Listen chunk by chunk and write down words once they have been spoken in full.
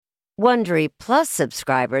Wondery Plus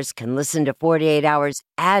subscribers can listen to 48 Hours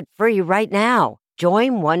ad-free right now.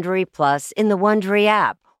 Join Wondery Plus in the Wondery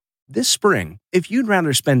app. This spring, if you'd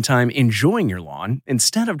rather spend time enjoying your lawn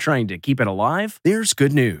instead of trying to keep it alive, there's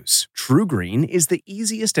good news. True Green is the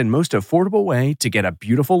easiest and most affordable way to get a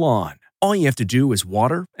beautiful lawn. All you have to do is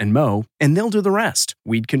water and mow, and they'll do the rest.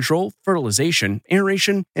 Weed control, fertilization,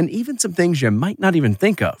 aeration, and even some things you might not even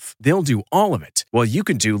think of. They'll do all of it, while you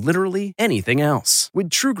can do literally anything else.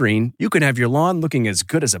 With True Green, you can have your lawn looking as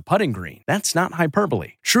good as a putting green. That's not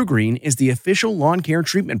hyperbole. True Green is the official lawn care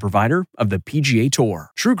treatment provider of the PGA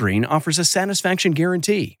Tour. True Green offers a satisfaction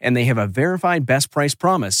guarantee, and they have a verified best price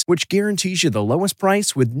promise, which guarantees you the lowest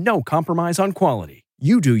price with no compromise on quality.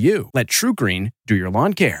 You do you. Let True Green do your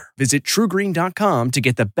lawn care. Visit truegreen.com to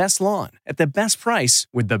get the best lawn at the best price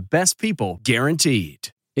with the best people guaranteed.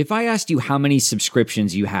 If I asked you how many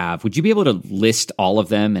subscriptions you have, would you be able to list all of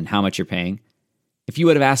them and how much you're paying? If you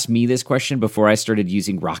would have asked me this question before I started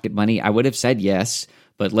using Rocket Money, I would have said yes.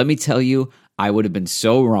 But let me tell you, I would have been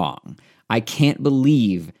so wrong. I can't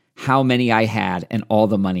believe how many I had and all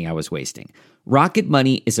the money I was wasting. Rocket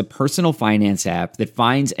Money is a personal finance app that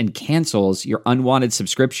finds and cancels your unwanted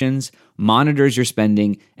subscriptions, monitors your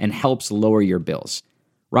spending, and helps lower your bills.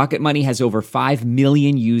 Rocket Money has over 5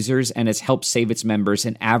 million users and has helped save its members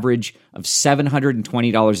an average of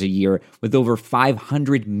 $720 a year with over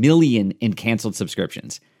 500 million in canceled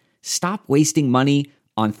subscriptions. Stop wasting money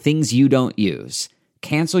on things you don't use.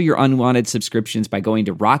 Cancel your unwanted subscriptions by going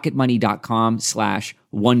to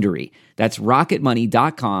rocketmoney.com/Wondery. That's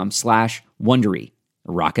rocketmoney.com/Wondery.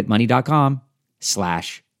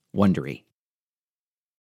 rocketmoney.com/Wondery.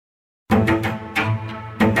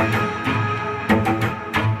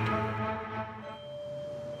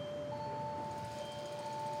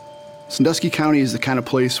 Sandusky County is the kind of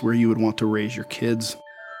place where you would want to raise your kids.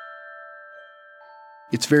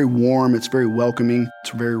 It's very warm, it's very welcoming, it's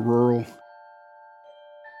very rural.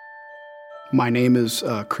 My name is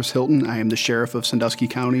Chris Hilton. I am the sheriff of Sandusky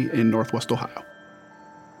County in Northwest Ohio.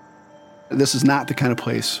 This is not the kind of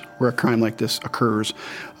place where a crime like this occurs.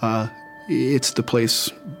 It's the place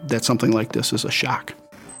that something like this is a shock.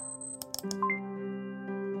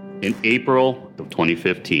 In April of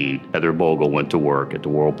 2015, Heather Bogle went to work at the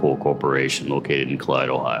Whirlpool Corporation located in Clyde,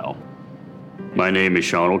 Ohio. My name is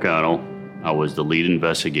Sean O'Connell. I was the lead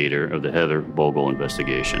investigator of the Heather Bogle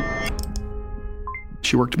investigation.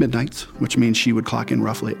 She worked midnights, which means she would clock in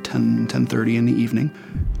roughly at 10:30 in the evening.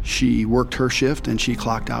 She worked her shift and she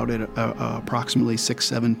clocked out at approximately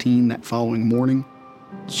 6:17 that following morning.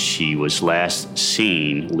 She was last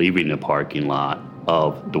seen leaving the parking lot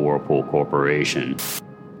of the Whirlpool Corporation,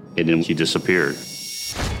 and then she disappeared.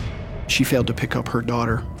 She failed to pick up her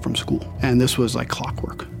daughter from school, and this was like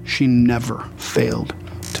clockwork. She never failed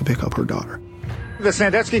to pick up her daughter. The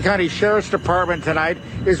Sandusky County Sheriff's Department tonight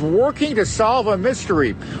is working to solve a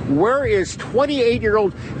mystery. Where is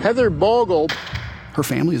 28-year-old Heather Bogle? Her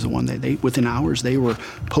family is the one that within hours, they were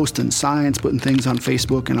posting signs, putting things on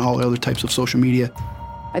Facebook and all other types of social media.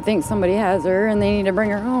 I think somebody has her and they need to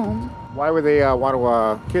bring her home. Why would they want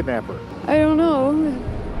to kidnap her? I don't know.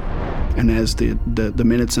 And as the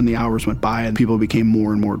minutes and the hours went by, and people became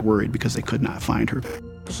more and more worried because they could not find her.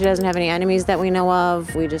 She doesn't have any enemies that we know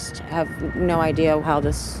of. We just have no idea how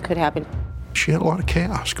this could happen. She had a lot of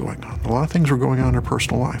chaos going on. A lot of things were going on in her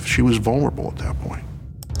personal life. She was vulnerable at that point.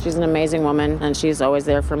 She's an amazing woman, and she's always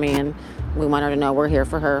there for me, and we want her to know we're here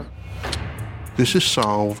for her. This is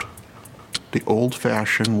solved the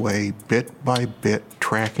old-fashioned way, bit by bit,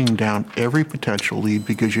 tracking down every potential lead,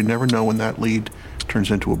 because you never know when that lead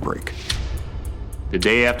turns into a break. The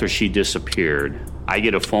day after she disappeared, I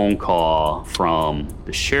get a phone call from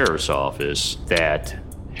the sheriff's office that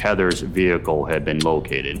Heather's vehicle had been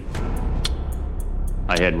located.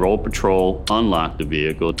 I had road patrol unlock the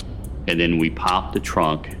vehicle, and then we popped the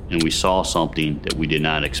trunk and we saw something that we did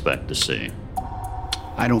not expect to see.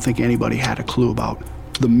 I don't think anybody had a clue about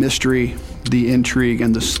the mystery, the intrigue,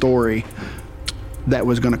 and the story that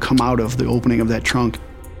was going to come out of the opening of that trunk.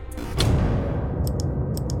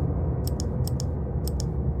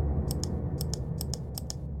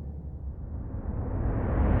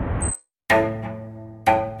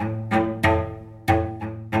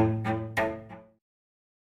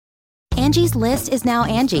 Angie's List is now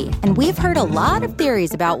Angie, and we've heard a lot of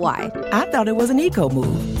theories about why. I thought it was an eco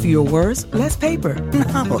move. Fewer words, less paper.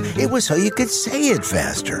 No, it was so you could say it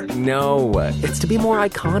faster. No, it's to be more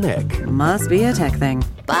iconic. Must be a tech thing.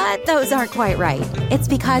 But those aren't quite right. It's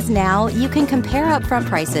because now you can compare upfront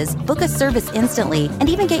prices, book a service instantly, and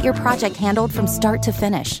even get your project handled from start to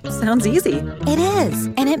finish. Sounds easy. It is,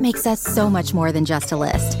 and it makes us so much more than just a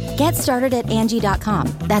list. Get started at Angie.com.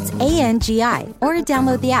 That's ANGI, or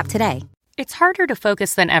download the app today. It's harder to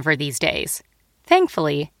focus than ever these days.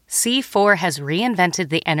 Thankfully, C4 has reinvented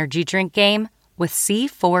the energy drink game with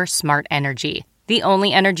C4 Smart Energy, the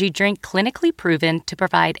only energy drink clinically proven to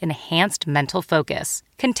provide enhanced mental focus,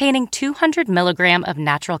 containing 200 milligrams of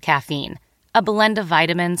natural caffeine, a blend of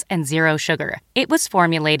vitamins, and zero sugar. It was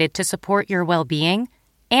formulated to support your well-being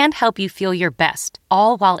and help you feel your best,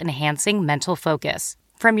 all while enhancing mental focus.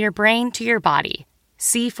 From your brain to your body,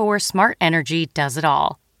 C4 Smart Energy does it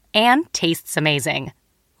all. And tastes amazing.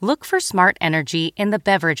 Look for Smart Energy in the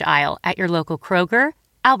beverage aisle at your local Kroger,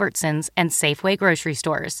 Albertsons, and Safeway grocery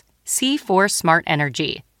stores. C4 Smart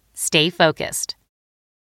Energy. Stay focused.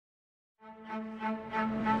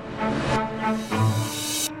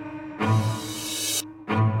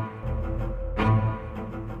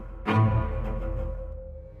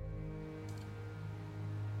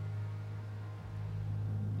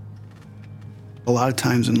 A lot of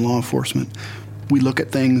times in law enforcement, we look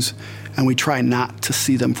at things and we try not to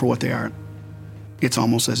see them for what they are. It's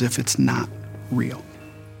almost as if it's not real.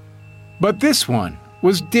 But this one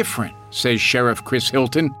was different, says Sheriff Chris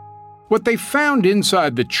Hilton. What they found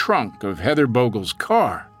inside the trunk of Heather Bogle's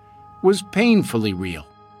car was painfully real.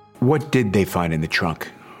 What did they find in the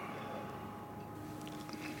trunk?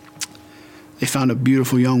 They found a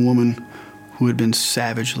beautiful young woman who had been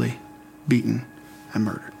savagely beaten and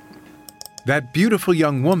murdered. That beautiful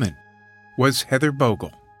young woman was Heather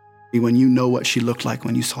Bogle. When you know what she looked like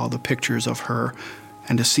when you saw the pictures of her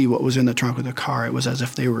and to see what was in the trunk of the car, it was as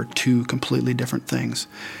if they were two completely different things.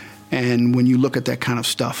 And when you look at that kind of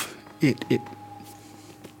stuff, it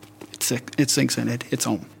sinks in, it's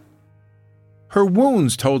home. Her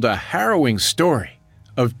wounds told a harrowing story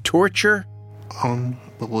of torture.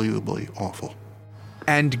 Unbelievably awful.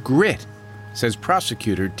 And grit, says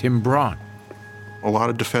prosecutor Tim Braun. A lot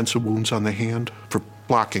of defensive wounds on the hand for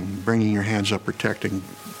blocking, bringing your hands up, protecting.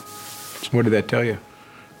 What did that tell you?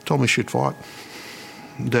 Told me she'd fought.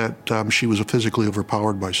 That she was physically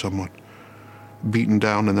overpowered by someone, beaten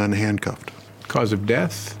down and then handcuffed. Cause of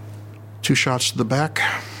death? 2 shots to the back,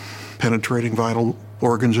 penetrating vital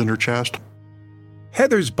organs in her chest.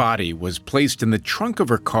 Heather's body was placed in the trunk of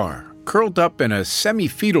her car, curled up in a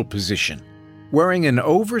semi-fetal position, wearing an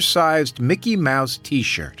oversized Mickey Mouse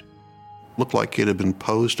t-shirt. Looked like it had been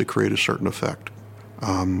posed to create a certain effect.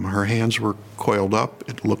 Her hands were coiled up.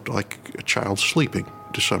 It looked like a child sleeping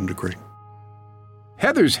to some degree.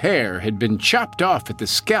 Heather's hair had been chopped off at the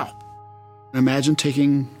scalp. Imagine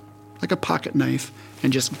taking like a pocket knife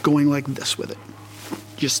and just going like this with it.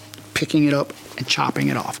 Just picking it up and chopping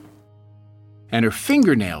it off. And her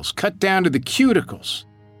fingernails cut down to the cuticles.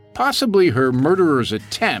 Possibly her murderer's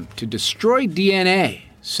attempt to destroy DNA,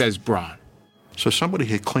 says Braun. So somebody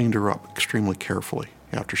had cleaned her up extremely carefully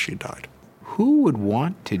after she died. Who would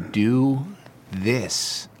want to do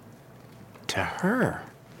this to her?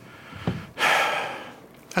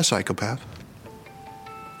 A psychopath.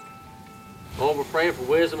 Lord, we're praying for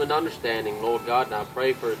wisdom and understanding, Lord God, and I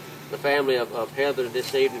pray for the family of Heather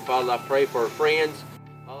this evening. Father, I pray for her friends.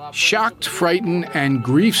 Shocked, frightened, and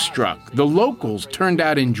grief-struck, the locals turned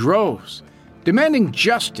out in droves, demanding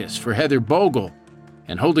justice for Heather Bogle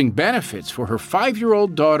and holding benefits for her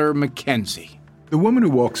 5-year-old daughter, Mackenzie. The woman who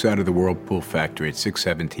walks out of the Whirlpool factory at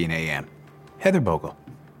 6:17 a.m., Heather Bogle.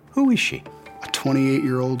 Who is she? A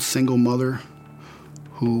 28-year-old single mother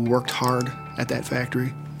who worked hard at that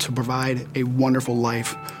factory to provide a wonderful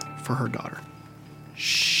life for her daughter.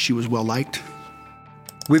 She was well-liked.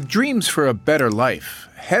 With dreams for a better life,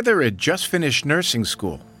 Heather had just finished nursing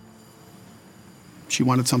school. She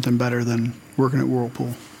wanted something better than working at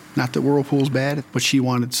Whirlpool. Not that Whirlpool's bad, but she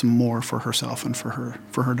wanted some more for herself and for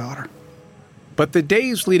her daughter. But the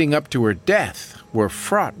days leading up to her death were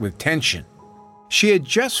fraught with tension. She had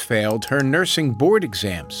just failed her nursing board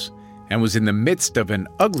exams and was in the midst of an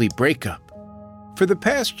ugly breakup. For the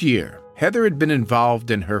past year, Heather had been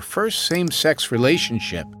involved in her first same-sex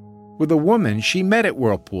relationship with a woman she met at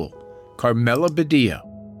Whirlpool, Carmela Badillo,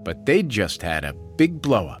 but they'd just had a big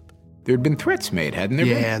blow-up. There had been threats made, hadn't there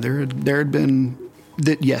been? Yeah, there had been.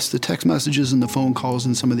 Yes, the text messages and the phone calls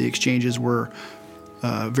and some of the exchanges were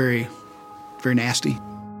very, very nasty.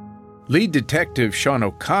 Lead Detective Sean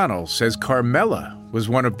O'Connell says Carmela was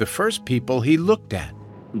one of the first people he looked at.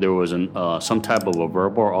 There was some type of a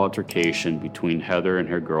verbal altercation between Heather and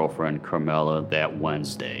her girlfriend, Carmela, that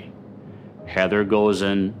Wednesday. Heather goes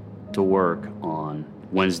in to work on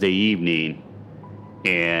Wednesday evening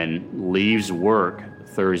and leaves work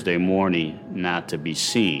Thursday morning not to be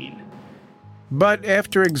seen. But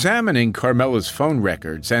after examining Carmela's phone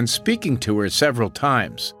records and speaking to her several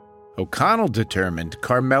times, O'Connell determined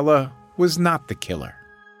Carmela was not the killer.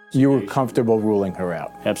 You were comfortable ruling her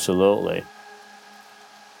out? Absolutely.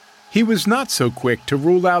 He was not so quick to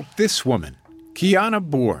rule out this woman, Kiana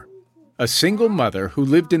Bohr, a single mother who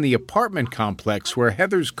lived in the apartment complex where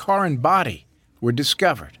Heather's car and body were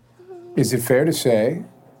discovered. Is it fair to say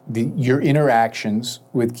your interactions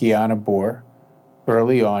with Kiana Bohr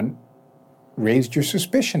early on raised your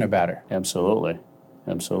suspicion about her? Absolutely.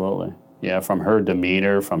 Absolutely. Yeah, from her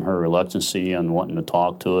demeanor, from her reluctancy and wanting to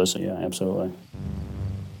talk to us. Yeah, absolutely.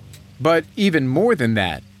 But even more than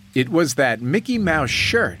that, it was that Mickey Mouse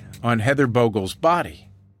shirt on Heather Bogle's body.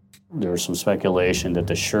 There was some speculation that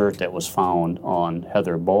the shirt that was found on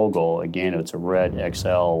Heather Bogle, again, it's a red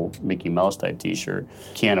XL Mickey Mouse type t-shirt.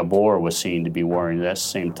 Kiana Bohr was seen to be wearing that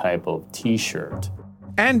same type of t-shirt.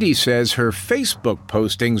 Andy says her Facebook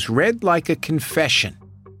postings read like a confession,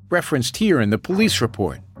 referenced here in the police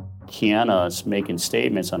report. Kiana's making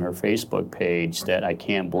statements on her Facebook page that I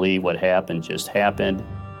can't believe what happened just happened.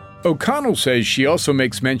 O'Connell says she also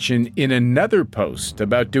makes mention in another post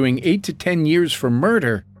about doing 8 to 10 years for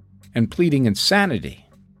murder and pleading insanity.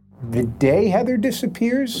 The day Heather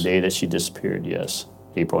disappears? The day that she disappeared, yes.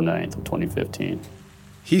 April 9th of 2015.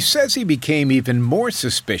 He says he became even more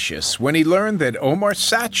suspicious when he learned that Omar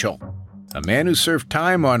Satchel, a man who served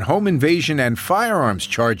time on home invasion and firearms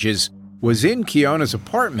charges, was in Kiana's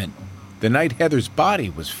apartment the night Heather's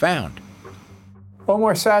body was found.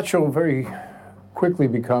 Omar Satchel very quickly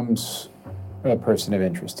becomes a person of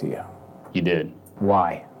interest to you. He did.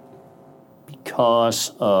 Why?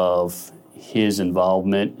 Because of his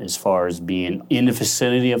involvement as far as being in the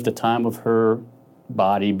vicinity of the time of her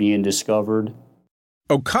body being discovered.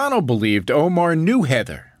 O'Connell believed Omar knew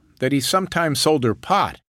Heather, that he sometimes sold her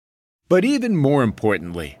pot. But even more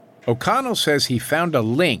importantly, O'Connell says he found a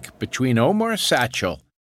link between Omar Satchel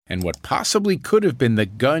and what possibly could have been the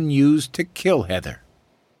gun used to kill Heather.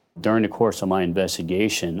 During the course of my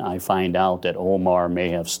investigation, I find out that Omar may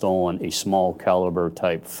have stolen a small caliber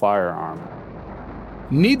type firearm.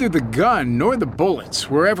 Neither the gun nor the bullets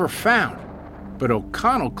were ever found, but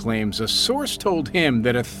O'Connell claims a source told him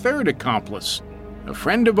that a third accomplice, a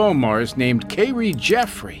friend of Omar's named Kayrie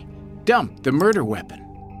Jeffrey, dumped the murder weapon.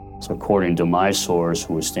 So according to my source,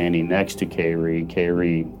 who was standing next to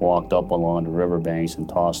Kayrie walked up along the riverbanks and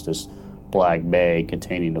tossed this black bag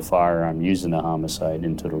containing the firearm used in the homicide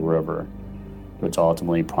into the river, which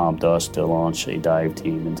ultimately prompted us to launch a dive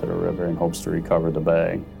team into the river in hopes to recover the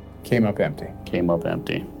bag. Came up empty. Came up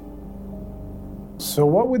empty. So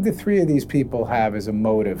what would the three of these people have as a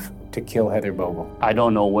motive to kill Heather Bogle? I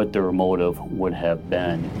don't know what their motive would have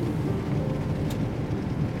been.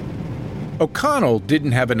 O'Connell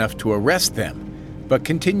didn't have enough to arrest them, but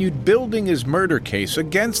continued building his murder case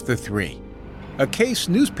against the three, a case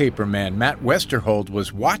newspaperman Matt Westerhold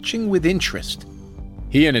was watching with interest.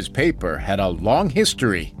 He and his paper had a long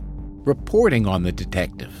history reporting on the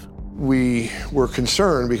detective. We were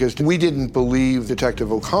concerned because we didn't believe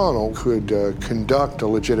Detective O'Connell could conduct a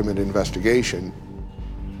legitimate investigation.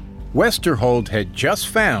 Westerhold had just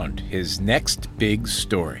found his next big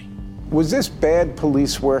story. Was this bad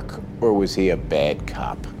police work, or was he a bad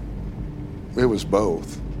cop? It was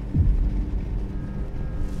both.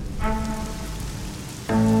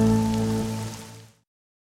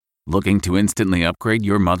 Looking to instantly upgrade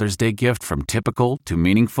your Mother's Day gift from typical to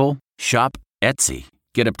meaningful? Shop Etsy.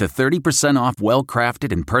 Get up to 30% off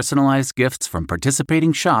well-crafted and personalized gifts from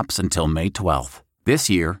participating shops until May 12th.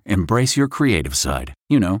 This year, embrace your creative side.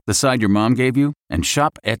 You know, the side your mom gave you. And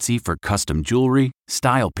shop Etsy for custom jewelry,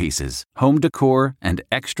 style pieces, home decor, and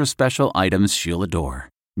extra special items she'll adore.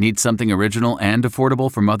 Need something original and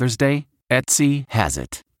affordable for Mother's Day? Etsy has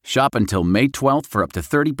it. Shop until May 12th for up to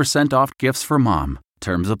 30% off gifts for mom.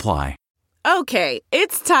 Terms apply. Okay,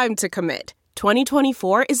 it's time to commit.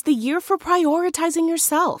 2024 is the year for prioritizing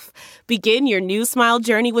yourself. Begin your new smile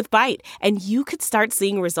journey with Byte, and you could start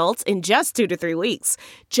seeing results in just 2 to 3 weeks.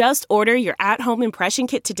 Just order your at-home impression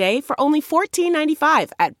kit today for only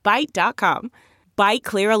 $14.95 at Byte.com. Byte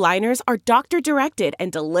Clear aligners are doctor-directed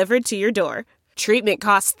and delivered to your door. Treatment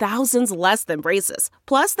costs thousands less than braces.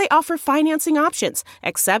 Plus, they offer financing options,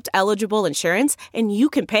 accept eligible insurance, and you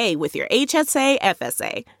can pay with your HSA,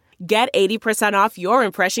 FSA. Get 80% off your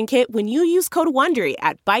impression kit when you use code WONDERY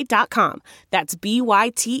at Byte.com. That's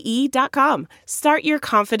BYTE.com. Start your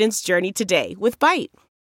confidence journey today with Byte.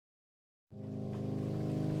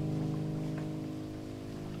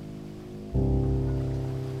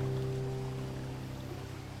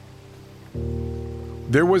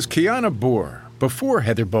 There was Kiana Bohr before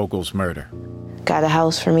Heather Bogle's murder. Got a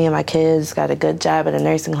house for me and my kids, got a good job at a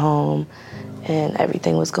nursing home, and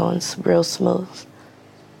everything was going real smooth.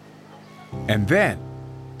 And then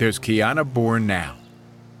there's Kiana Bohr now.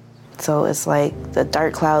 So it's like the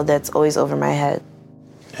dark cloud that's always over my head.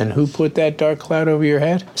 And who put that dark cloud over your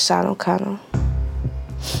head? Sean O'Connell.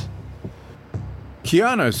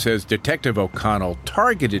 Kiana says Detective O'Connell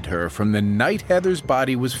targeted her from the night Heather's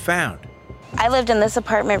body was found. I lived in this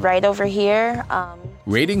apartment right over here.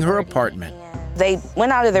 Raiding her apartment. They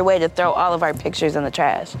went out of their way to throw all of our pictures in the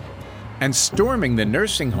trash. And storming the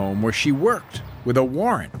nursing home where she worked with a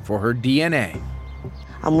warrant for her DNA.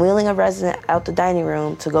 I'm wheeling a resident out the dining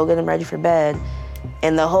room to go get him ready for bed.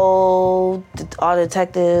 And all the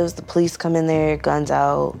detectives, the police come in there, guns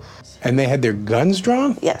out. And they had their guns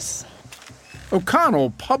drawn? Yes. O'Connell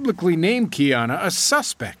publicly named Kiana a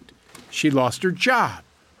suspect. She lost her job,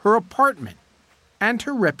 her apartment, and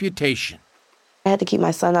her reputation. I had to keep my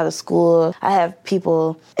son out of school. I have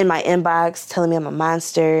people in my inbox telling me I'm a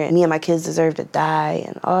monster and me and my kids deserve to die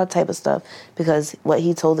and all type of stuff because what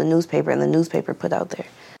he told the newspaper and the newspaper put out there.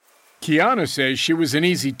 Kiana says she was an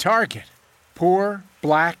easy target, poor,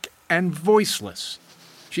 black, and voiceless.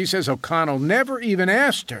 She says O'Connell never even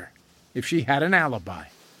asked her if she had an alibi.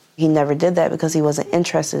 He never did that because he wasn't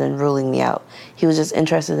interested in ruling me out. He was just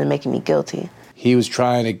interested in making me guilty. He was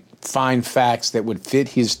trying to find facts that would fit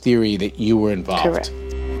his theory that you were involved. Correct.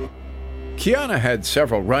 Kiana had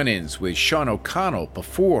several run-ins with Sean O'Connell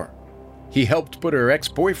before. He helped put her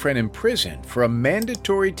ex-boyfriend in prison for a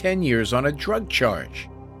mandatory 10 years on a drug charge.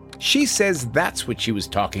 She says that's what she was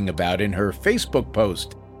talking about in her Facebook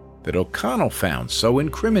post that O'Connell found so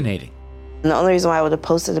incriminating. And the only reason why I would have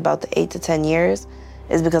posted about the 8 to 10 years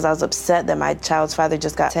is because I was upset that my child's father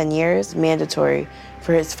just got 10 years mandatory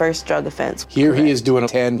for his first drug offense. Here Correct. He is doing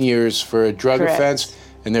 10 years for a drug Correct. Offense,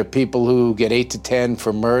 and there are people who get 8 to 10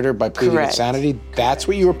 for murder by pleading Correct. insanity. That's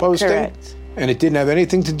what you were posting? Correct. And it didn't have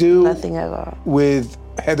anything to do Nothing at all. With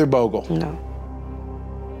Heather Bogle? No.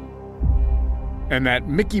 And that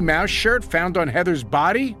Mickey Mouse shirt found on Heather's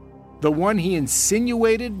body, the one he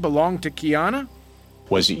insinuated belonged to Kiana?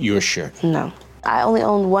 Was it your shirt? No. I only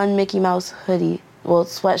owned one Mickey Mouse hoodie,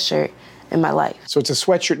 sweatshirt, in my life. So it's a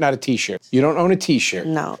sweatshirt, not a T-shirt. You don't own a T-shirt?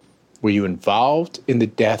 No. Were you involved in the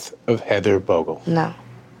death of Heather Bogle? No.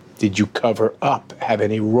 Did you cover up, have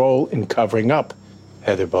any role in covering up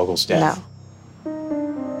Heather Bogle's death?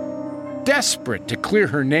 No. Desperate to clear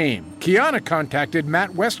her name, Kiana contacted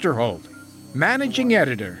Matt Westerhold, managing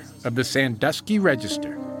editor of the Sandusky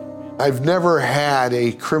Register. I've never had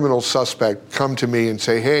a criminal suspect come to me and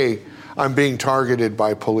say, hey, I'm being targeted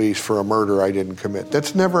by police for a murder I didn't commit.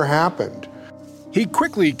 That's never happened. He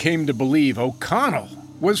quickly came to believe O'Connell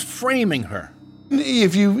was framing her.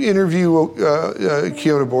 If you interview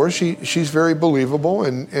Kiana Bohr, she's very believable,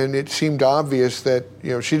 and it seemed obvious that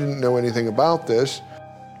she didn't know anything about this.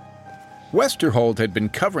 Westerhold had been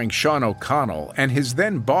covering Sean O'Connell and his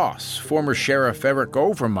then boss, former Sheriff Eric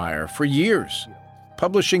Overmeyer, for years,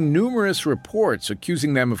 publishing numerous reports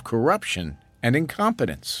accusing them of corruption and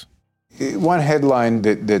incompetence. One headline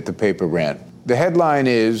that the paper ran. The headline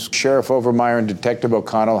is, Sheriff Overmeyer and Detective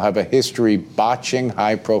O'Connell have a history botching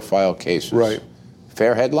high-profile cases. Right.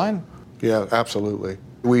 Fair headline? Yeah, absolutely.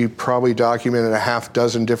 We probably documented a half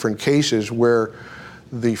dozen different cases where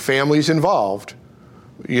the families involved,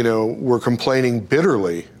 were complaining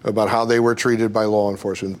bitterly about how they were treated by law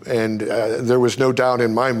enforcement. And there was no doubt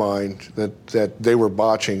in my mind that they were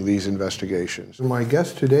botching these investigations. My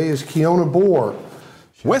guest today is Kiana Bohr.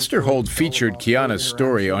 Westerhold featured Kiana's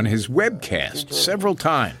story on his webcast several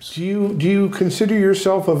times. Do you consider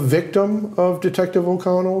yourself a victim of Detective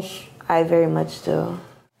O'Connell's? I very much do.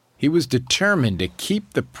 He was determined to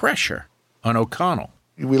keep the pressure on O'Connell.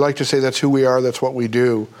 We like to say that's who we are, that's what we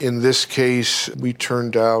do. In this case, we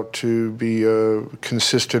turned out to be a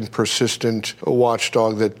consistent, persistent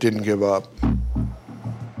watchdog that didn't give up.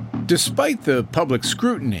 Despite the public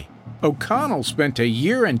scrutiny, O'Connell spent a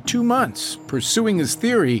year and 2 months pursuing his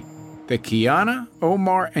theory that Kiana,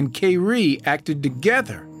 Omar, and Kayri acted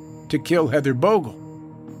together to kill Heather Bogle,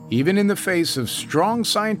 even in the face of strong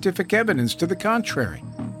scientific evidence to the contrary.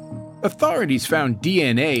 Authorities found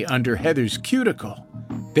DNA under Heather's cuticle,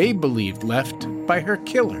 they believed left by her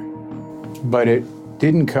killer. But it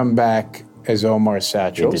didn't come back as Omar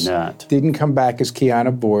Satchels. It did not. Didn't come back as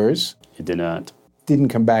Kiana Boers. It did not. Didn't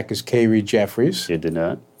come back as Kaylee Jeffries. It did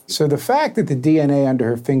not. So the fact that the DNA under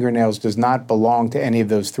her fingernails does not belong to any of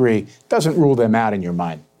those three doesn't rule them out in your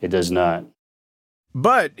mind. It does not.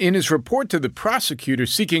 But in his report to the prosecutor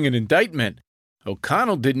seeking an indictment,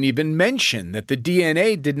 O'Connell didn't even mention that the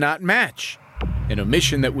DNA did not match, an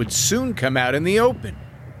omission that would soon come out in the open.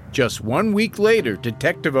 Just 1 week later,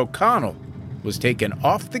 Detective O'Connell was taken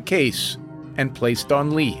off the case and placed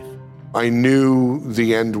on leave. I knew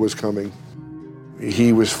the end was coming.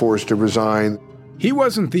 He was forced to resign. He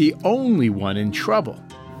wasn't the only one in trouble.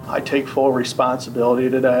 I take full responsibility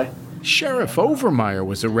today. Sheriff Overmeyer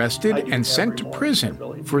was arrested and sent to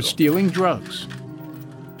prison for stealing drugs.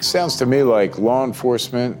 Sounds to me like law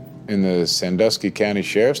enforcement in the Sandusky County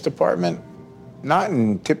Sheriff's Department not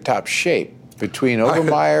in tip-top shape between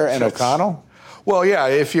Overmeyer and O'Connell. Well, yeah,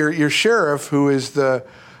 if your sheriff, who is the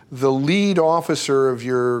lead officer of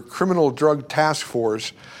your criminal drug task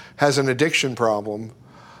force, has an addiction problem,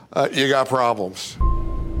 you got problems.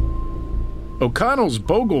 O'Connell's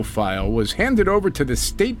Bogle file was handed over to the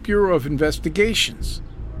State Bureau of Investigations.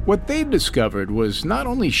 What they discovered was not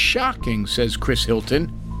only shocking, says Chris Hilton,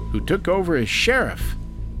 who took over as sheriff,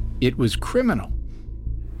 it was criminal.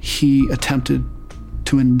 He attempted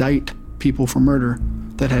to indict people for murder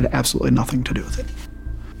that had absolutely nothing to do with it.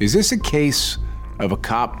 Is this a case of a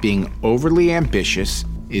cop being overly ambitious?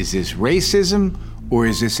 Is this racism or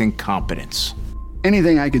is this incompetence?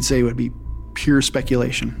 Anything I could say would be pure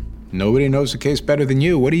speculation. Nobody knows the case better than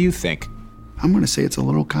you. What do you think? I'm going to say it's a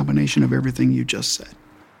little combination of everything you just said.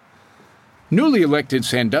 Newly elected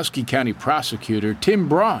Sandusky County prosecutor Tim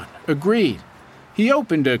Braun agreed. He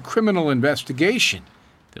opened a criminal investigation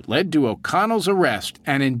that led to O'Connell's arrest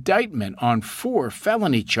and indictment on 4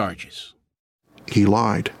 felony charges. He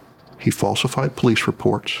lied. He falsified police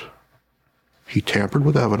reports. He tampered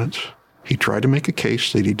with evidence. He tried to make a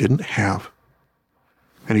case that he didn't have.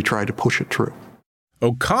 And he tried to push it through.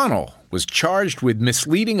 O'Connell was charged with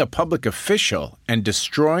misleading a public official and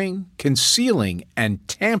destroying, concealing, and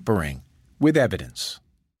tampering with evidence.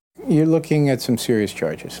 You're looking at some serious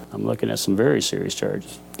charges. I'm looking at some very serious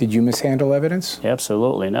charges. Did you mishandle evidence?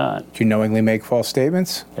 Absolutely not. Did you knowingly make false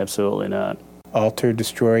statements? Absolutely not. Alter,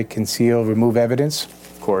 destroy, conceal, remove evidence?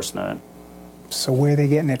 Of course not. So where are they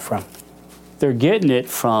getting it from? They're getting it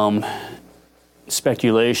from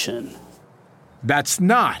speculation. That's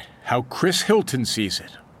not how Chris Hilton sees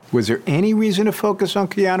it. Was there any reason to focus on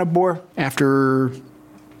Kiana Boer? After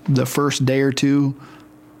the first day or two,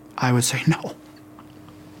 I would say no.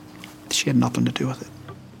 She had nothing to do with it.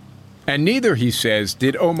 And neither, he says,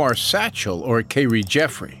 did Omar Satchel or Kaylee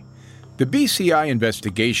Jeffrey. The BCI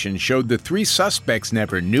investigation showed the 3 suspects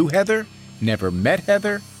never knew Heather, never met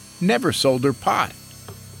Heather, never sold her pot.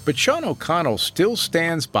 But Sean O'Connell still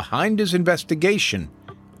stands behind his investigation,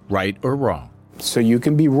 right or wrong. So you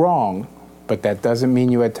can be wrong, but that doesn't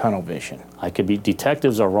mean you had tunnel vision. I could be.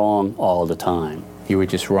 Detectives are wrong all the time. You were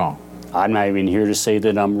just wrong. I'm not even here to say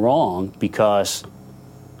that I'm wrong because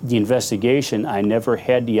the investigation, I never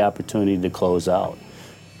had the opportunity to close out.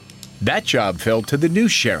 That job fell to the new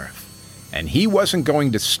sheriff, and he wasn't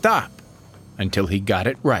going to stop until he got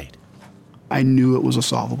it right. I knew it was a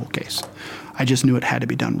solvable case. I just knew it had to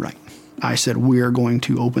be done right. I said, we are going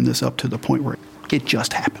to open this up to the point where it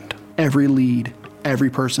just happened. Every lead, every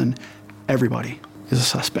person, everybody is a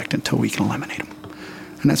suspect until we can eliminate them.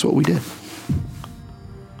 And that's what we did.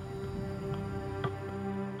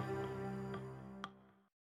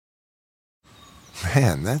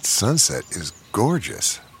 Man, that sunset is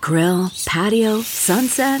gorgeous. Grill, patio,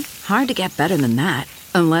 sunset. Hard to get better than that.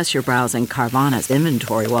 Unless you're browsing Carvana's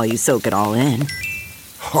inventory while you soak it all in.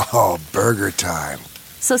 Oh, burger time.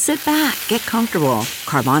 So sit back, get comfortable.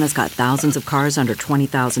 Carvana's got thousands of cars under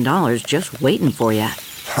 $20,000 just waiting for you.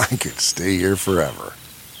 I could stay here forever.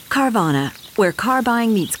 Carvana, where car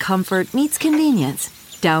buying meets comfort, meets convenience.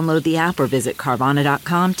 Download the app or visit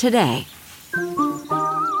Carvana.com today.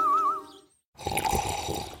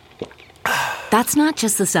 That's not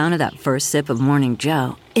just the sound of that first sip of Morning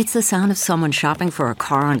Joe. It's the sound of someone shopping for a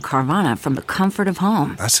car on Carvana from the comfort of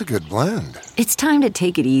home. That's a good blend. It's time to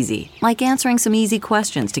take it easy, like answering some easy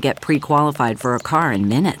questions to get pre-qualified for a car in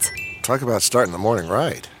minutes. Talk about starting the morning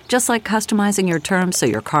right. Just like customizing your terms so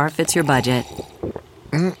your car fits your budget.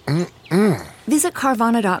 Visit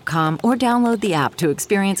Carvana.com or download the app to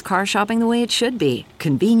experience car shopping the way it should be.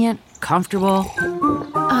 Convenient, comfortable.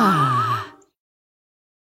 Ah.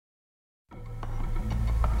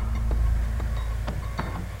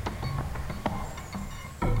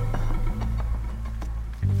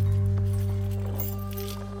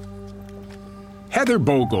 Heather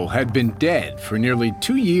Bogle had been dead for nearly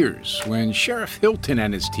 2 years when Sheriff Hilton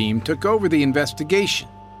and his team took over the investigation.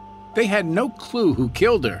 They had no clue who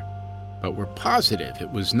killed her, but were positive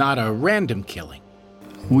it was not a random killing.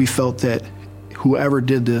 We felt that whoever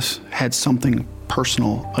did this had something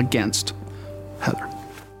personal against Heather.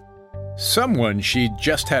 Someone she'd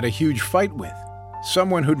just had a huge fight with.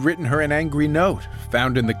 Someone who'd written her an angry note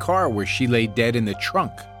found in the car where she lay dead in the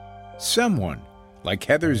trunk. Someone like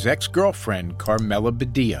Heather's ex-girlfriend, Carmela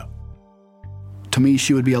Badillo. To me,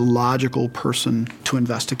 she would be a logical person to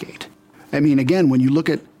investigate. I mean, again, when you look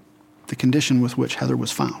at the condition with which Heather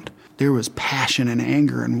was found, there was passion and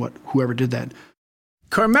anger in whoever did that.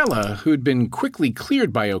 Carmela, who'd been quickly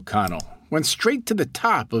cleared by O'Connell, went straight to the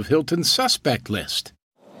top of Hilton's suspect list.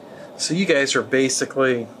 So you guys are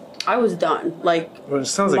basically... I was done. Well, it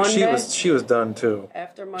sounds like she was done too.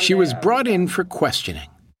 After Monday, she was brought in for questioning.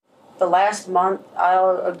 The last month,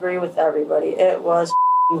 I'll agree with everybody. It was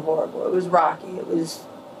horrible. It was rocky.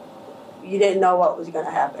 You didn't know what was going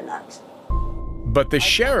to happen next. But the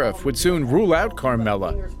sheriff would soon rule out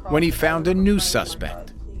Carmela when he found a new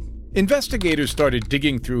suspect. Investigators started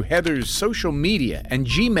digging through Heather's social media and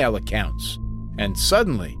Gmail accounts, and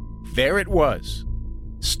suddenly, there it was.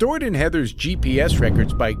 Stored in Heather's GPS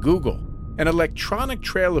records by Google, an electronic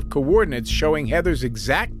trail of coordinates showing Heather's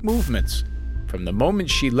exact movements from the moment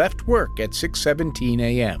she left work at 6:17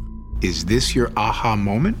 a.m. Is this your aha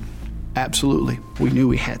moment? Absolutely. We knew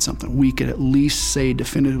we had something. We could at least say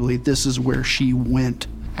definitively this is where she went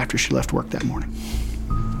after she left work that morning.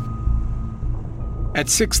 At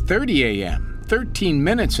 6:30 a.m., 13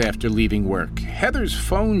 minutes after leaving work, Heather's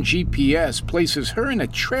phone GPS places her in a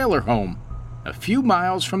trailer home a few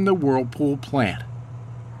miles from the Whirlpool plant.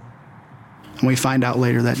 And we find out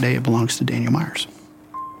later that day it belongs to Daniel Myers.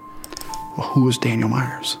 Well, who was Daniel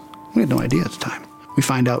Myers? We had no idea at the time. We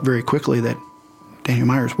find out very quickly that Daniel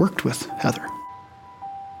Myers worked with Heather.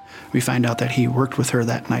 We find out that he worked with her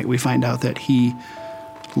that night. We find out that he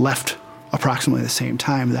left approximately the same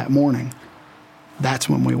time that morning. That's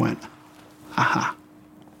when we went, aha,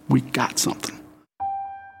 we got something.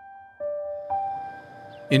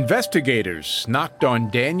 Investigators knocked on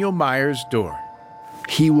Daniel Myers' door.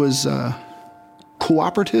 He was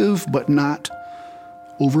cooperative, but not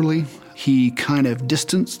overly. He kind of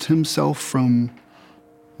distanced himself from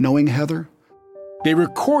knowing Heather. They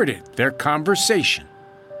recorded their conversation.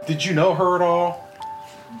 Did you know her at all?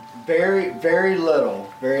 Very, very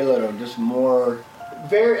little. Very little. Just more,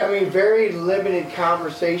 very limited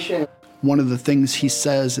conversation. One of the things he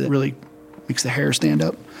says that really makes the hair stand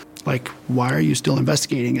up, like, why are you still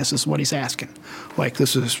investigating us? This is what he's asking. Like,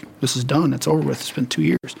 this is done. It's over with. It's been 2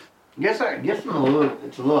 years. I guess it's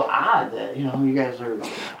a little odd that, you guys are...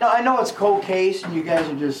 No, I know it's a cold case and you guys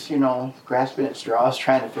are just, grasping at straws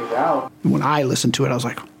trying to figure out. When I listened to it, I was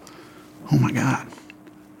like, oh my God,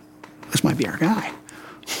 this might be our guy.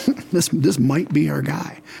 This might be our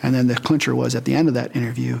guy. And then the clincher was at the end of that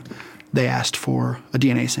interview, they asked for a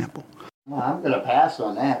DNA sample. Well, I'm going to pass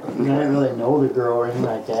on that. I didn't really know the girl or anything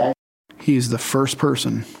like that. He's the first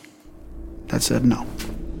person that said no.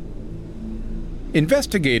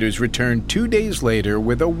 Investigators returned 2 days later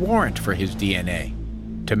with a warrant for his DNA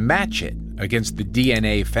to match it against the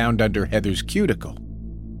DNA found under Heather's cuticle.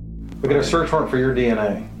 We got a search warrant for your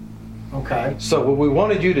DNA. Okay. So what we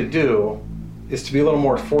wanted you to do is to be a little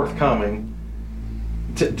more forthcoming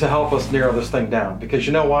to help us narrow this thing down. Because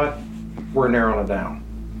you know what? We're narrowing it down.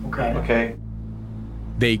 Okay. Okay?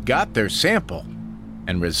 They got their sample,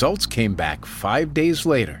 and results came back 5 days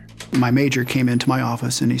later. My major came into my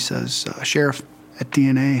office and he says, Sheriff, that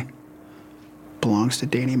DNA belongs to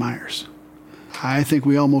Danny Myers. I think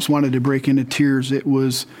we almost wanted to break into tears. It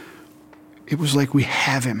was like we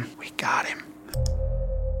have him. We got him.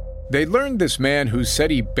 They learned this man who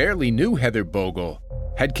said he barely knew Heather Bogle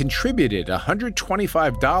had contributed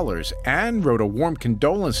 $125 and wrote a warm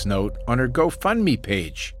condolence note on her GoFundMe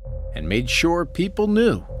page and made sure people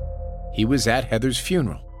knew he was at Heather's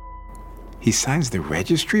funeral. He signs the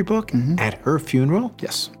registry book at her funeral?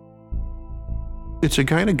 Yes. It's a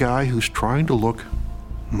kind of guy who's trying to look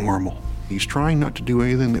normal. He's trying not to do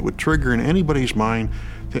anything that would trigger in anybody's mind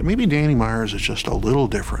that maybe Danny Myers is just a little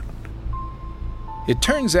different. It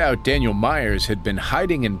turns out Daniel Myers had been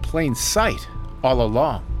hiding in plain sight all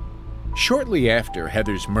along. Shortly after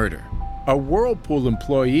Heather's murder, a Whirlpool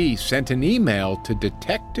employee sent an email to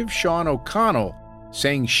Detective Sean O'Connell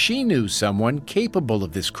saying she knew someone capable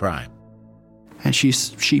of this crime. And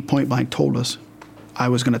she point blank told us I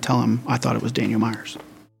was going to tell him I thought it was Daniel Myers.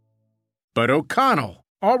 But O'Connell,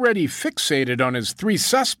 already fixated on his 3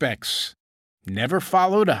 suspects, never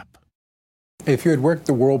followed up. If you had worked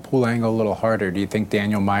the whirlpool angle a little harder, do you think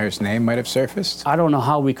Daniel Myers' name might have surfaced? I don't know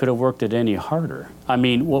how we could have worked it any harder. I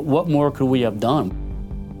mean, what more could we have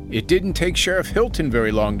done? It didn't take Sheriff Hilton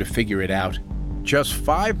very long to figure it out. Just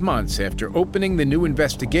 5 months after opening the new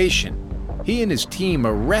investigation, he and his team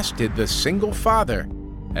arrested the single father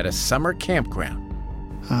at a summer campground.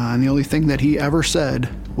 And the only thing that he ever said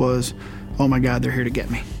was, "Oh my God, they're here to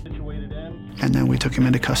get me." And then we took him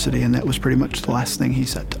into custody, and that was pretty much the last thing he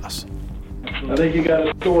said to us. I think you got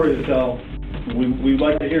a story to tell. We'd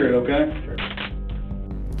like to hear it, okay?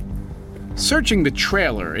 Searching the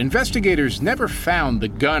trailer, investigators never found the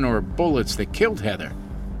gun or bullets that killed Heather,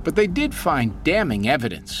 but they did find damning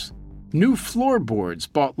evidence. New floorboards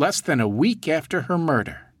bought less than a week after her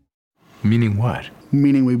murder. Meaning what?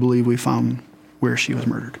 Meaning we believe we found where she was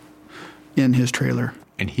murdered, in his trailer.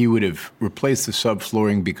 And he would have replaced the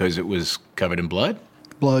subflooring because it was covered in blood?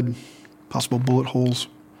 Blood, possible bullet holes,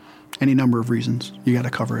 any number of reasons. You got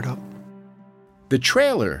to cover it up. The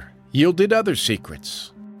trailer yielded other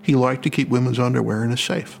secrets. He liked to keep women's underwear in his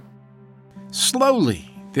safe.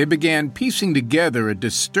 Slowly, they began piecing together a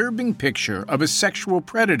disturbing picture of a sexual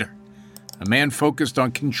predator, a man focused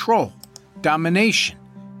on control, domination,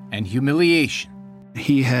 and humiliation.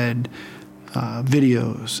 He had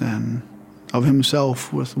videos and of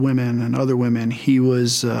himself with women and other women. He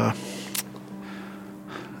was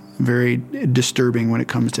very disturbing when it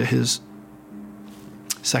comes to his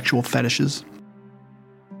sexual fetishes.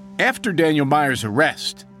 After Daniel Myers'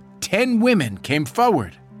 arrest, 10 women came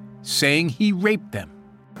forward, saying he raped them.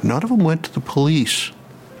 None of them went to the police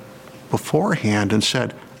beforehand and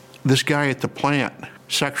said, "This guy at the plant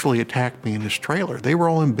sexually attacked me in his trailer." They were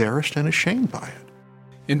all embarrassed and ashamed by it.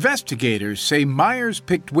 Investigators say Myers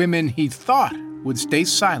picked women he thought would stay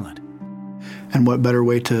silent. And what better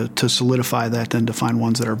way to solidify that than to find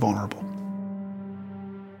ones that are vulnerable?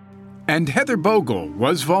 And Heather Bogle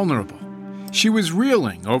was vulnerable. She was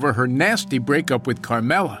reeling over her nasty breakup with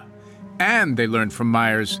Carmela. And they learned from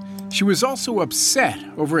Myers, she was also upset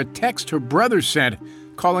over a text her brother sent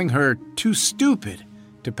calling her too stupid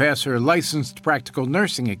to pass her licensed practical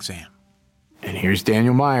nursing exam. And here's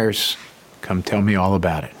Daniel Myers. Come tell me all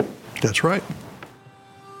about it. That's right.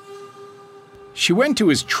 She went to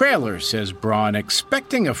his trailer, says Braun,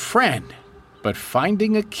 expecting a friend, but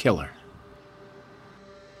finding a killer.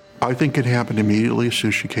 I think it happened immediately as soon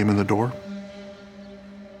as she came in the door.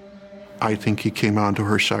 I think he came on to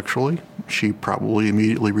her sexually. She probably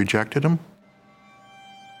immediately rejected him.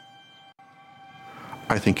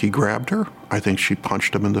 I think he grabbed her. I think she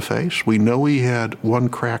punched him in the face. We know he had one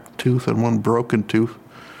cracked tooth and one broken tooth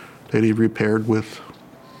that he repaired with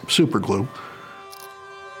super glue.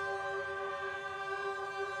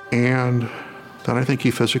 And then I think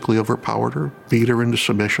he physically overpowered her, beat her into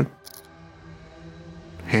submission,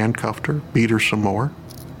 handcuffed her, beat her some more,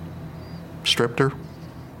 stripped her,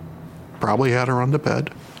 probably had her on the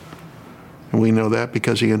bed. And we know that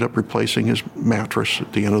because he ended up replacing his mattress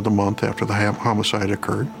at the end of the month after the homicide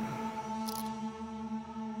occurred.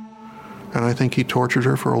 And I think he tortured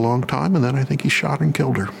her for a long time, and then I think he shot and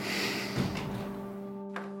killed her.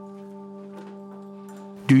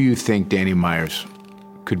 Do you think Danny Myers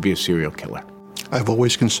could be a serial killer? I've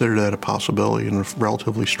always considered that a possibility, and a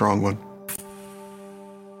relatively strong one.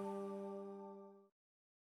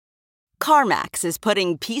 CarMax is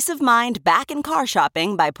putting peace of mind back in car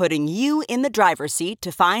shopping by putting you in the driver's seat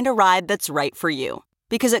to find a ride that's right for you.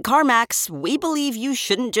 Because at CarMax, we believe you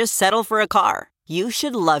shouldn't just settle for a car. You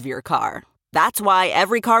should love your car. That's why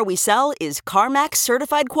every car we sell is CarMax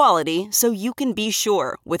certified quality, so you can be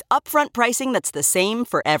sure with upfront pricing that's the same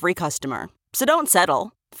for every customer. So don't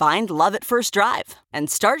settle. Find love at first drive and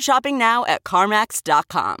start shopping now at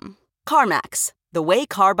CarMax.com. CarMax, the way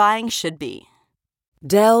car buying should be.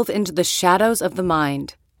 Delve into the shadows of the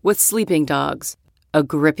mind with Sleeping Dogs, a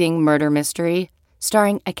gripping murder mystery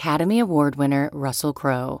starring Academy Award winner Russell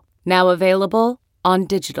Crowe. Now available on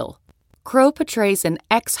digital. Crowe portrays an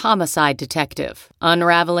ex-homicide detective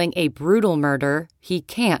unraveling a brutal murder he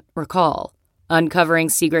can't recall. Uncovering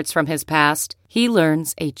secrets from his past, he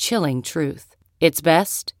learns a chilling truth. It's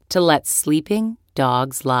best to let sleeping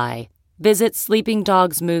dogs lie. Visit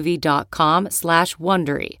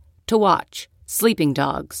sleepingdogsmovie.com/Wondery to watch Sleeping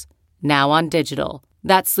Dogs, now on digital.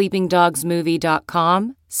 That's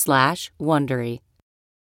sleepingdogsmovie.com/Wondery.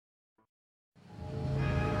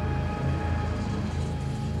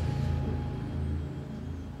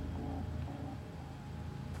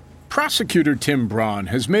 Prosecutor Tim Braun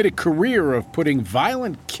has made a career of putting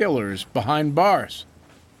violent killers behind bars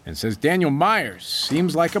and says Daniel Myers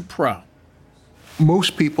seems like a pro.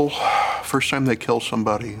 Most people, first time they kill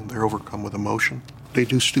somebody, they're overcome with emotion. They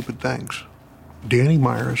do stupid things. Danny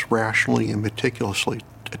Myers rationally and meticulously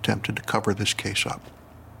attempted to cover this case up.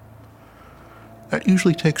 That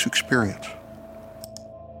usually takes experience.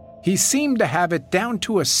 He seemed to have it down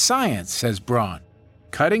to a science, says Braun,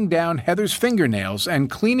 cutting down Heather's fingernails and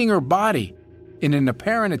cleaning her body in an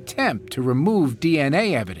apparent attempt to remove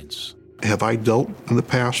DNA evidence. Have I dealt in the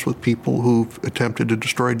past with people who've attempted to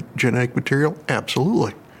destroy genetic material?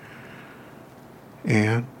 Absolutely.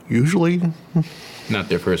 And usually... Not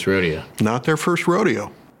their first rodeo. Not their first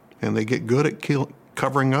rodeo. And they get good at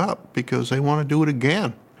covering up because they want to do it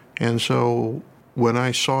again. And so when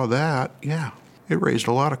I saw that, yeah, it raised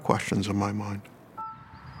a lot of questions in my mind.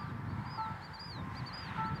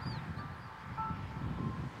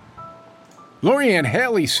 Lori Ann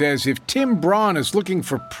Haley says if Tim Braun is looking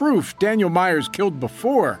for proof Daniel Myers killed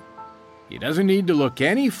before, he doesn't need to look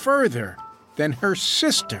any further than her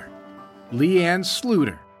sister, Leanne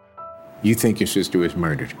Sluter. You think your sister was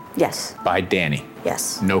murdered? Yes. By Danny?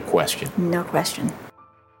 Yes. No question. No question.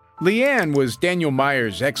 Leanne was Daniel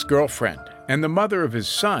Myers' ex-girlfriend and the mother of his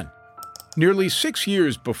son. Nearly 6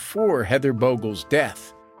 years before Heather Bogle's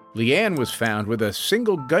death, Leanne was found with a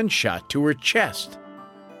single gunshot to her chest.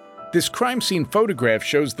 This crime scene photograph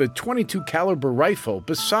shows the .22 caliber rifle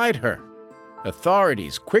beside her.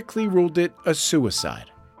 Authorities quickly ruled it a suicide.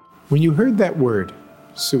 When you heard that word,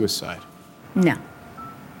 suicide. No.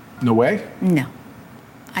 No way? No.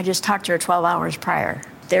 I just talked to her 12 hours prior.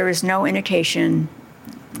 There was no indication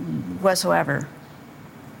whatsoever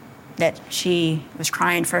that she was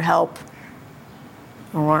crying for help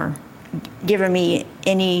or giving me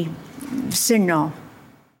any signal.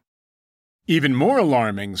 Even more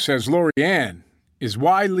alarming, says Lori Ann, is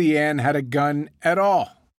why Leanne had a gun at all.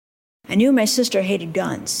 I knew my sister hated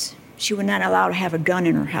guns. She would not allow to have a gun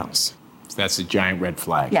in her house. So that's a giant red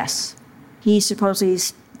flag. Yes. He supposedly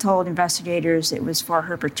told investigators it was for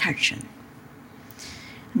her protection.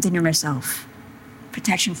 I'm thinking to myself,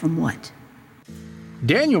 protection from what?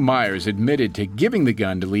 Daniel Myers admitted to giving the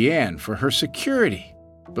gun to Leanne for her security,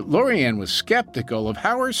 but Lori Ann was skeptical of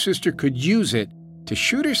how her sister could use it to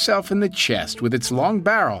shoot herself in the chest with its long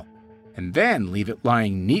barrel and then leave it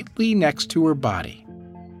lying neatly next to her body.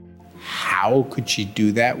 How could she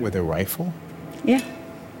do that with a rifle? Yeah.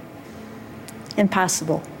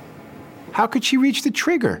 Impossible. How could she reach the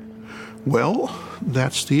trigger? Well,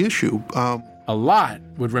 that's the issue. A lot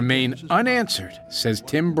would remain unanswered, says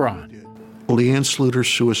Tim Braun. Leanne Sluter's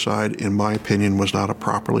suicide, in my opinion, was not a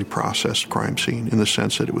properly processed crime scene in the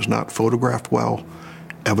sense that it was not photographed well,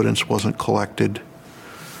 evidence wasn't collected,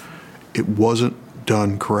 it wasn't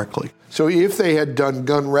done correctly. So if they had done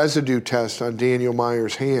gun residue tests on Daniel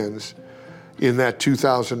Myers' hands in that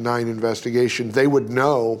 2009 investigation, they would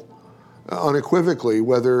know unequivocally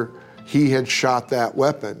whether he had shot that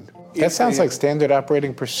weapon. That sounds like standard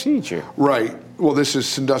operating procedure. Right. Well, this is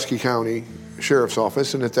Sandusky County Sheriff's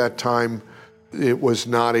Office, and at that time, it was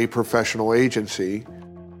not a professional agency.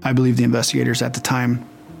 I believe the investigators at the time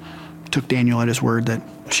took Daniel at his word that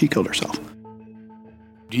she killed herself.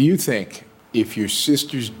 Do you think if your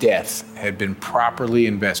sister's death had been properly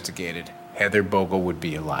investigated, Heather Bogle would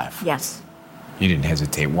be alive? Yes. You didn't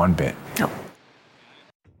hesitate one bit. No.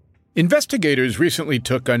 Investigators recently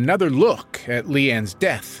took another look at Leanne's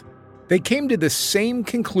death. They came to the same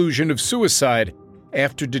conclusion of suicide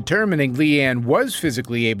after determining Leanne was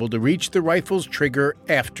physically able to reach the rifle's trigger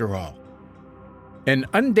after all. An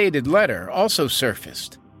undated letter also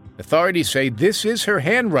surfaced. Authorities say this is her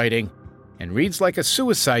handwriting and reads like a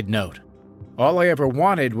suicide note. All I ever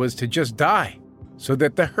wanted was to just die so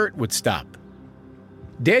that the hurt would stop.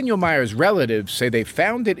 Daniel Myers' relatives say they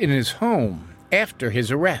found it in his home after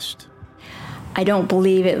his arrest. I don't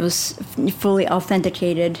believe it was fully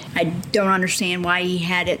authenticated. I don't understand why he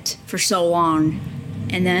had it for so long.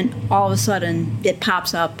 And then all of a sudden, it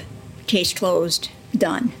pops up, case closed,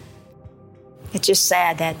 done. It's just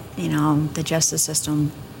sad that, the justice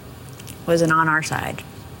system wasn't on our side.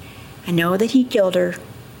 I know that he killed her.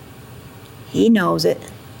 He knows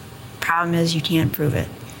it. Problem is, you can't prove it.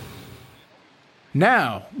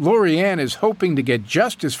 Now, Lori Ann is hoping to get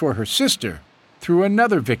justice for her sister through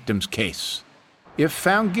another victim's case. If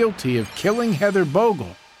found guilty of killing Heather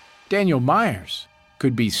Bogle, Daniel Myers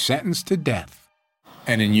could be sentenced to death.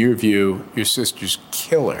 And in your view, your sister's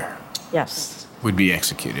killer Yes. would be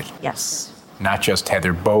executed? Yes. Not just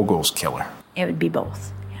Heather Bogle's killer? It would be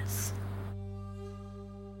both, yes.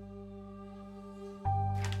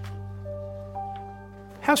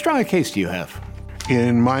 How strong a case do you have?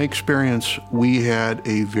 In my experience, we had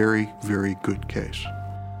a very, very good case.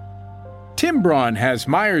 Tim Braun has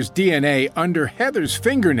Myers' DNA under Heather's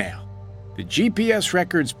fingernail, the GPS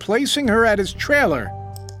records placing her at his trailer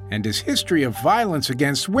and his history of violence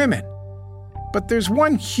against women. But there's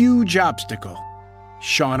one huge obstacle: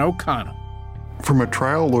 Sean O'Connell. From a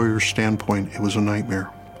trial lawyer's standpoint, it was a nightmare.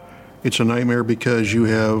 It's a nightmare because you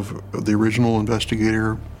have the original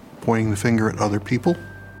investigator pointing the finger at other people.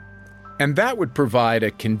 And that would provide a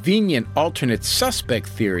convenient alternate suspect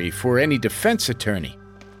theory for any defense attorney.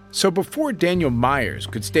 So before Daniel Myers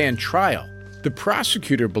could stand trial, the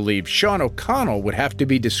prosecutor believed Sean O'Connell would have to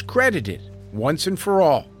be discredited once and for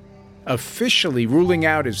all, officially ruling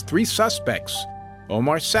out his three suspects: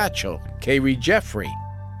 Omar Satchel, Kayrie Jeffrey,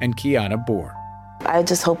 and Kiana Boer. I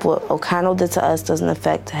just hope what O'Connell did to us doesn't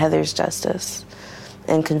affect Heather's justice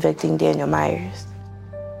in convicting Daniel Myers.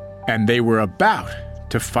 And they were about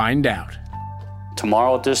to find out.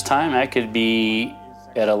 Tomorrow at this time, I could be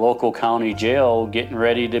at a local county jail getting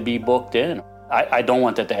ready to be booked in. I don't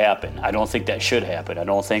want that to happen. I don't think that should happen. I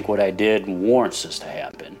don't think what I did warrants this to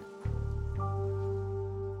happen.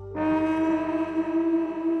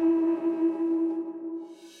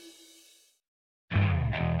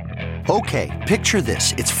 Okay, picture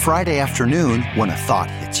this. It's Friday afternoon when a thought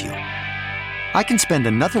hits you. I can spend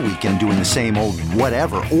another weekend doing the same old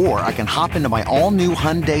whatever, or I can hop into my all-new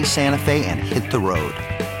Hyundai Santa Fe and hit the road.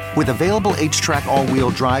 With available H-Track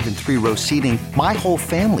all-wheel drive and 3-row seating, my whole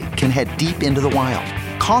family can head deep into the wild.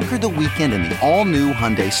 Conquer the weekend in the all-new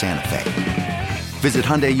Hyundai Santa Fe. Visit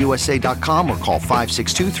HyundaiUSA.com or call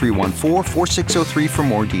 562-314-4603 for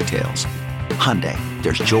more details. Hyundai,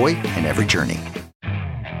 there's joy in every journey.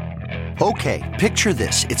 Okay, picture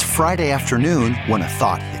this. It's Friday afternoon when a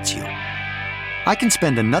thought hits you. I can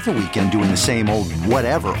spend another weekend doing the same old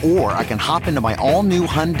whatever, or I can hop into my all-new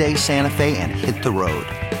Hyundai Santa Fe and hit the road.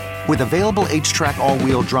 With available H-Track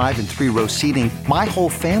all-wheel drive and 3-row seating, my whole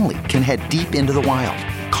family can head deep into the wild.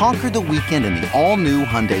 Conquer the weekend in the all-new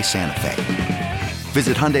Hyundai Santa Fe.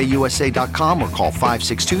 Visit HyundaiUSA.com or call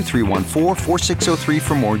 562-314-4603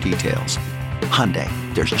 for more details. Hyundai,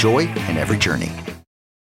 there's joy in every journey.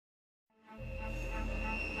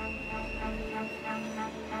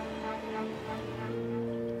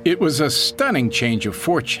 It was a stunning change of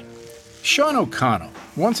fortune. Sean O'Connell,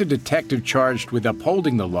 once a detective charged with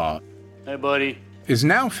upholding the law, Hey, buddy. is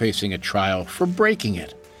now facing a trial for breaking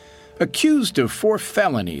it. Accused of 4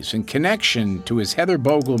 felonies in connection to his Heather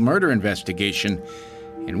Bogle murder investigation,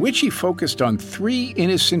 in which he focused on 3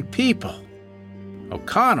 innocent people,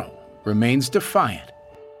 O'Connell remains defiant.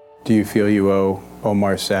 Do you feel you owe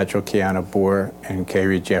Omar Satchel, Kiana Boer, and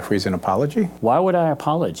Kayrie Jeffries an apology? Why would I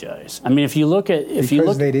apologize? I mean, if you look at...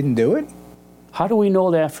 Because they didn't do it? How do we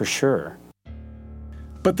know that for sure?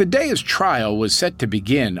 But the day his trial was set to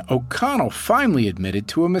begin, O'Connell finally admitted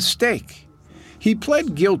to a mistake. He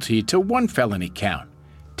pled guilty to 1 felony count,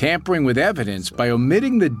 tampering with evidence by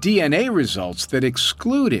omitting the DNA results that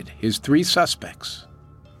excluded his 3 suspects.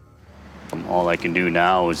 All I can do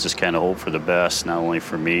now is just kind of hope for the best, not only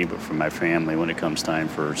for me, but for my family when it comes time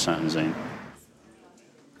for sentencing.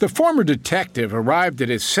 The former detective arrived at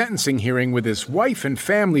his sentencing hearing with his wife and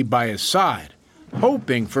family by his side,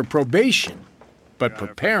 hoping for probation, but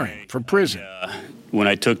preparing for prison. When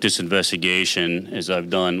I took this investigation, as I've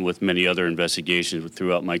done with many other investigations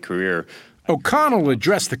throughout my career, O'Connell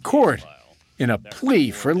addressed the court in a plea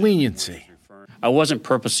for leniency. I wasn't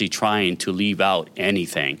purposely trying to leave out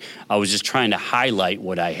anything. I was just trying to highlight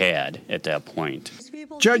what I had at that point.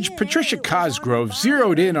 Judge Patricia Cosgrove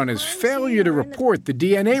zeroed in on his failure to report the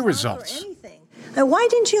DNA results. Why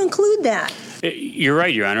didn't you include that? You're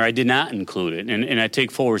right, Your Honor. I did not include it, and I take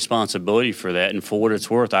full responsibility for that. And for what it's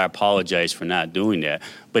worth, I apologize for not doing that.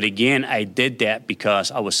 But again, I did that because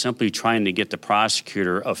I was simply trying to get the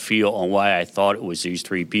prosecutor a feel on why I thought it was these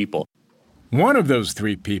 3 people. One of those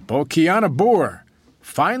 3 people, Kiana Boer,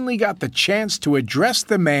 finally got the chance to address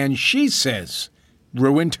the man she says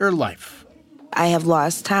ruined her life. I have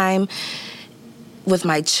lost time with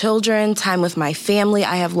my children, time with my family.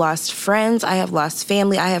 I have lost friends. I have lost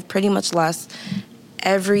family. I have pretty much lost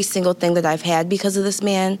every single thing that I've had because of this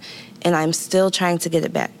man, and I'm still trying to get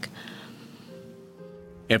it back.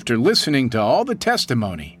 After listening to all the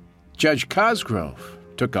testimony, Judge Cosgrove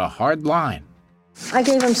took a hard line. I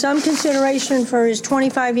gave him some consideration for his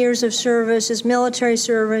 25 years of service, his military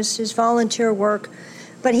service, his volunteer work,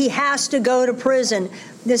 but he has to go to prison.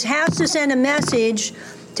 This has to send a message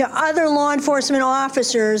to other law enforcement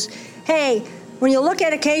officers, hey, when you look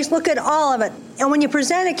at a case, look at all of it. And when you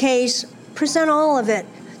present a case, present all of it.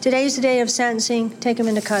 Today's the day of sentencing. Take him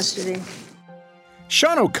into custody.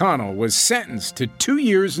 Sean O'Connell was sentenced to 2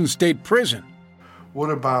 years in state prison.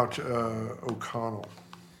 What about O'Connell?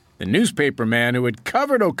 The newspaper man who had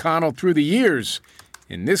covered O'Connell through the years,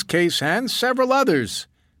 in this case and several others,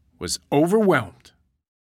 was overwhelmed.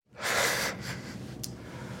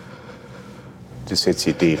 Just hits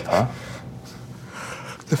you deep, huh?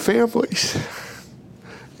 The families.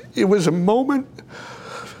 It was a moment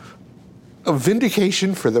of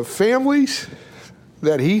vindication for the families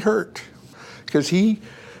that he hurt, because he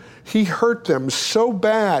hurt them so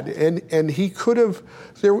bad, and he could have,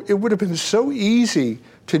 it would have been so easy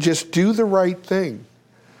to just do the right thing.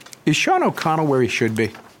 Is Sean O'Connell where he should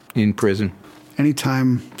be? In prison?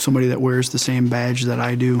 Anytime somebody that wears the same badge that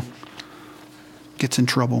I do gets in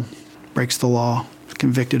trouble, breaks the law, is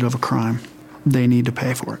convicted of a crime, they need to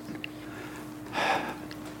pay for it.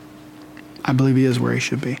 I believe he is where he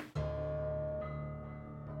should be.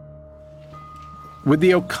 With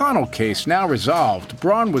the O'Connell case now resolved,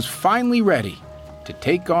 Braun was finally ready to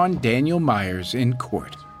take on Daniel Myers in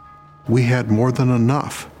court. We had more than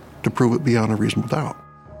enough to prove it beyond a reasonable doubt.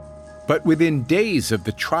 But within days of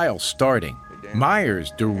the trial starting,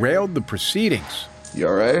 Myers derailed the proceedings. You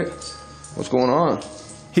all right? What's going on?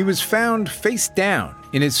 He was found face down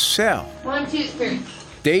in his cell, 1, 2, 3.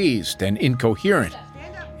 dazed and incoherent,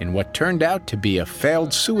 in what turned out to be a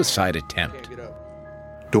failed suicide attempt.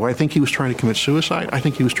 Do I think he was trying to commit suicide? I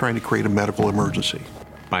think he was trying to create a medical emergency.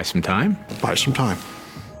 Buy some time? Buy some time.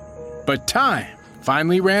 But time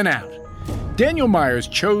finally ran out. Daniel Myers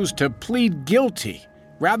chose to plead guilty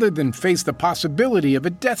rather than face the possibility of a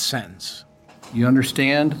death sentence. You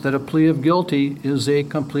understand that a plea of guilty is a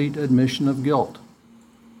complete admission of guilt.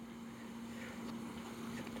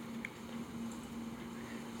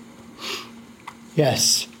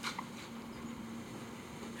 Yes.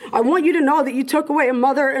 I want you to know that you took away a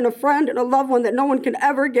mother and a friend and a loved one that no one can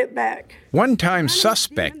ever get back. One-time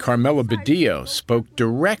suspect Carmela Badillo spoke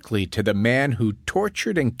directly to the man who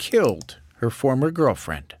tortured and killed her former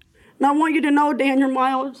girlfriend. And I want you to know, Daniel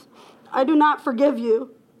Myers, I do not forgive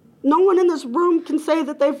you. No one in this room can say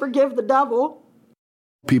that they forgive the devil.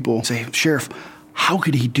 People say, Sheriff, how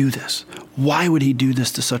could he do this? Why would he do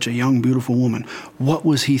this to such a young, beautiful woman? What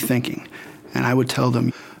was he thinking? And I would tell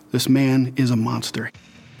them, this man is a monster.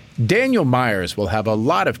 Daniel Myers will have a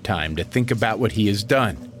lot of time to think about what he has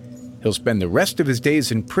done. He'll spend the rest of his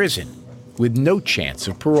days in prison with no chance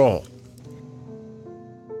of parole.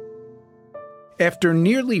 After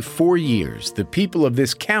nearly 4 years, the people of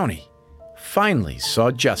this county finally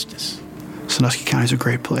saw justice. Sandusky County is a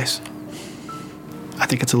great place. I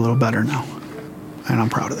think it's a little better now, and I'm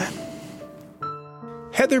proud of that.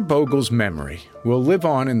 Heather Bogle's memory will live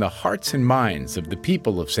on in the hearts and minds of the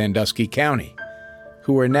people of Sandusky County,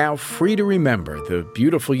 who are now free to remember the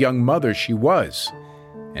beautiful young mother she was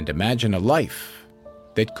and imagine a life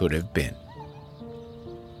that could have been.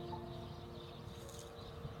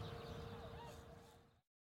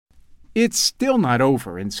 It's still not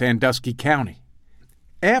over in Sandusky County.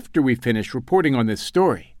 After we finished reporting on this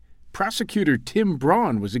story, prosecutor Tim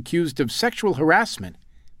Braun was accused of sexual harassment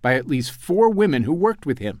by at least 4 women who worked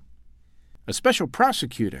with him. A special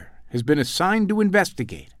prosecutor has been assigned to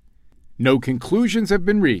investigate. No conclusions have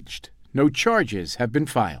been reached. No charges have been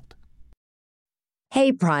filed.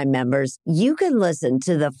 Hey, Prime members, you can listen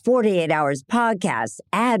to the 48 Hours podcast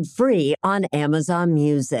ad-free on Amazon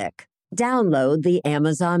Music. Download the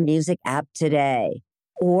Amazon Music app today.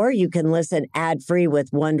 Or you can listen ad-free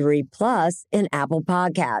with Wondery Plus in Apple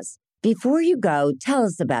Podcasts. Before you go, tell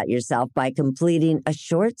us about yourself by completing a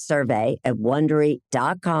short survey at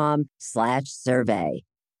Wondery.com/survey.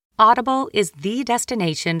 Audible is the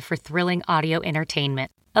destination for thrilling audio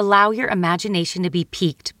entertainment. Allow your imagination to be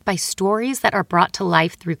piqued by stories that are brought to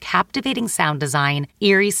life through captivating sound design,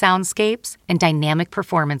 eerie soundscapes, and dynamic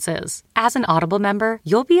performances. As an Audible member,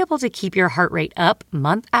 you'll be able to keep your heart rate up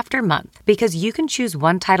month after month because you can choose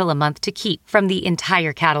one title a month to keep from the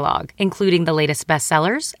entire catalog, including the latest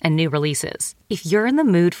bestsellers and new releases. If you're in the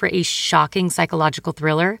mood for a shocking psychological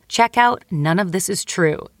thriller, check out None of This Is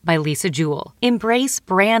True by Lisa Jewell. Embrace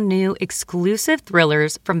brand new, exclusive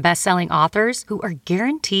thrillers from best-selling authors who are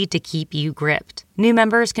guaranteed to keep you gripped. New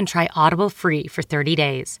members can try Audible free for 30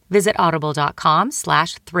 days. Visit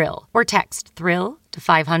audible.com/thrill or text thrill to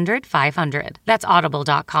 500-500. That's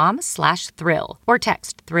audible.com/thrill or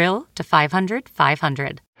text thrill to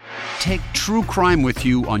 500-500. Take true crime with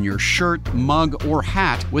you on your shirt, mug, or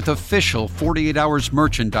hat with official 48 Hours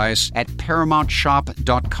merchandise at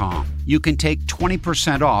ParamountShop.com. You can take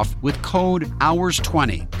 20% off with code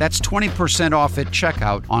HOURS20. That's 20% off at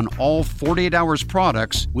checkout on all 48 Hours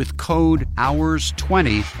products with code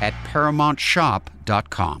HOURS20 at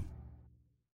ParamountShop.com.